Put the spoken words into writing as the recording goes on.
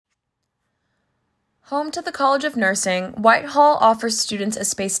Home to the College of Nursing, Whitehall offers students a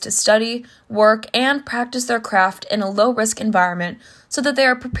space to study, work, and practice their craft in a low-risk environment so that they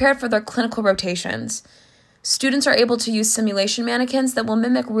are prepared for their clinical rotations. Students are able to use simulation mannequins that will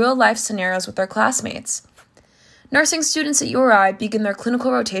mimic real-life scenarios with their classmates. Nursing students at URI begin their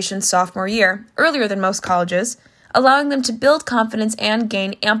clinical rotations sophomore year, earlier than most colleges, allowing them to build confidence and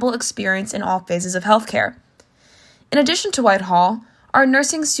gain ample experience in all phases of healthcare. In addition to Whitehall, our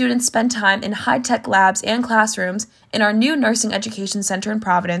nursing students spend time in high-tech labs and classrooms in our new Nursing Education Center in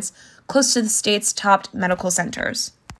Providence, close to the state's top medical centers.